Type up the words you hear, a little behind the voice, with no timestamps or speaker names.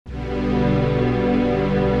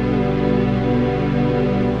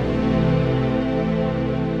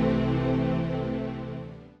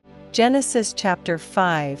Genesis chapter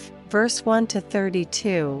 5, verse 1 to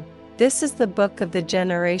 32. This is the book of the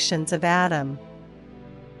generations of Adam.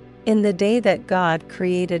 In the day that God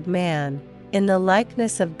created man, in the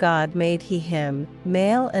likeness of God made he him,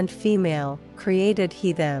 male and female created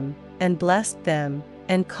he them, and blessed them,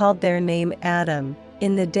 and called their name Adam,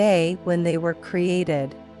 in the day when they were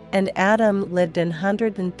created. And Adam lived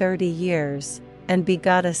 130 years, and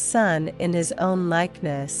begot a son in his own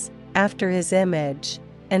likeness, after his image,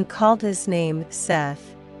 and called his name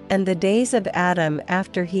Seth. And the days of Adam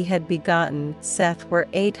after he had begotten Seth were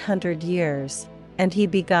 800 years, and he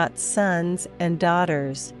begot sons and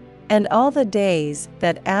daughters. And all the days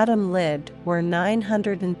that Adam lived were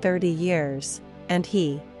 930 years, and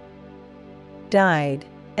he died.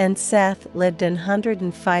 And Seth lived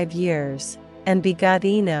 105 years, and begot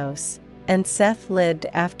Enos. And Seth lived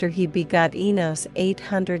after he begot Enos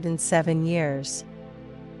 807 years,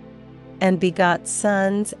 and begot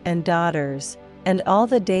sons and daughters. And all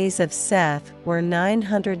the days of Seth were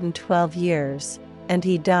 912 years, and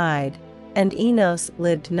he died. And Enos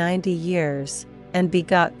lived 90 years, and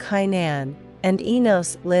begot Cainan. And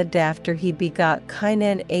Enos lived after he begot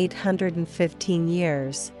Cainan 815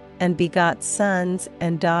 years, and begot sons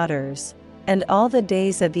and daughters. And all the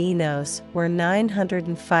days of Enos were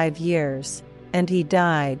 905 years, and he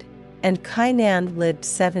died. And Cainan lived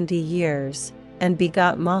 70 years, and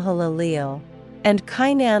begot Mahalaleel. And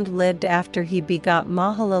Cainan lived after he begot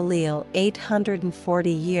Mahalaleel 840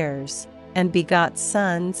 years, and begot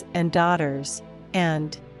sons and daughters.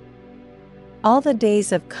 And all the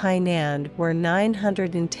days of Cainan were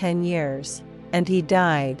 910 years, and he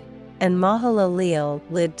died. And Mahalaleel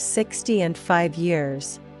lived 65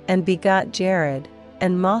 years, and begot Jared.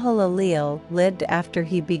 And Mahalaleel lived after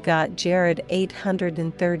he begot Jared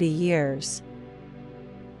 830 years,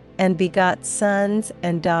 and begot sons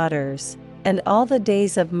and daughters. And all the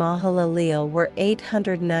days of Mahalaleel were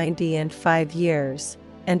 895 years,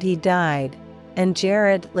 and he died. And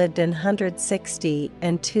Jared lived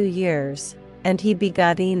 162 years, and he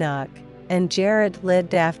begot Enoch. And Jared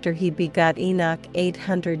lived after he begot Enoch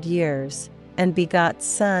 800 years, and begot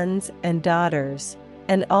sons and daughters.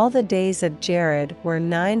 And all the days of Jared were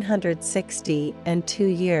 962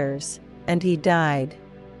 years, and he died.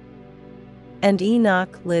 And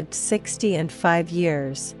Enoch lived 65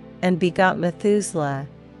 years, and begot Methuselah.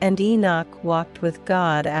 And Enoch walked with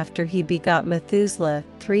God after he begot Methuselah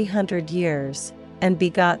 300 years, and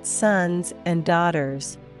begot sons and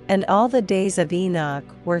daughters. And all the days of Enoch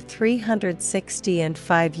were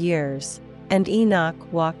 365 years, and Enoch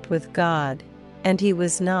walked with God. And he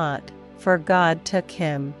was not, for God took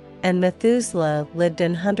him. And Methuselah lived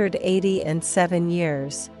 187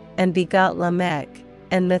 years, and begot Lamech.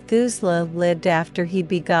 And Methuselah lived after he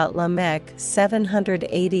begot Lamech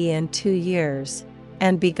 782 years,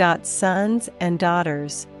 and begot sons and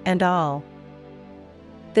daughters. And all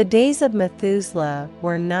the days of Methuselah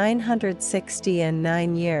were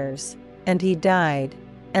 969 years, and he died.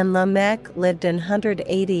 And Lamech lived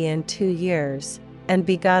 182 years, and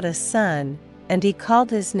begot a son. And he called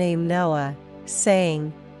his name Noah,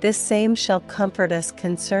 saying, This same shall comfort us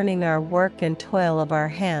concerning our work and toil of our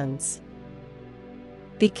hands,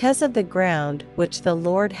 because of the ground which the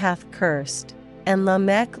Lord hath cursed. And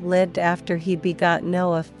Lamech lived after he begot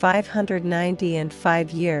Noah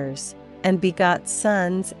 595 years, and begot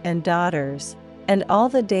sons and daughters. And all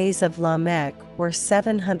the days of Lamech were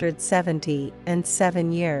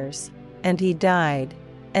 777 years, and he died.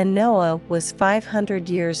 And Noah was 500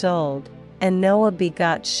 years old. And Noah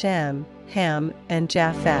begot Shem, Ham, and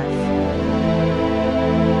Japheth.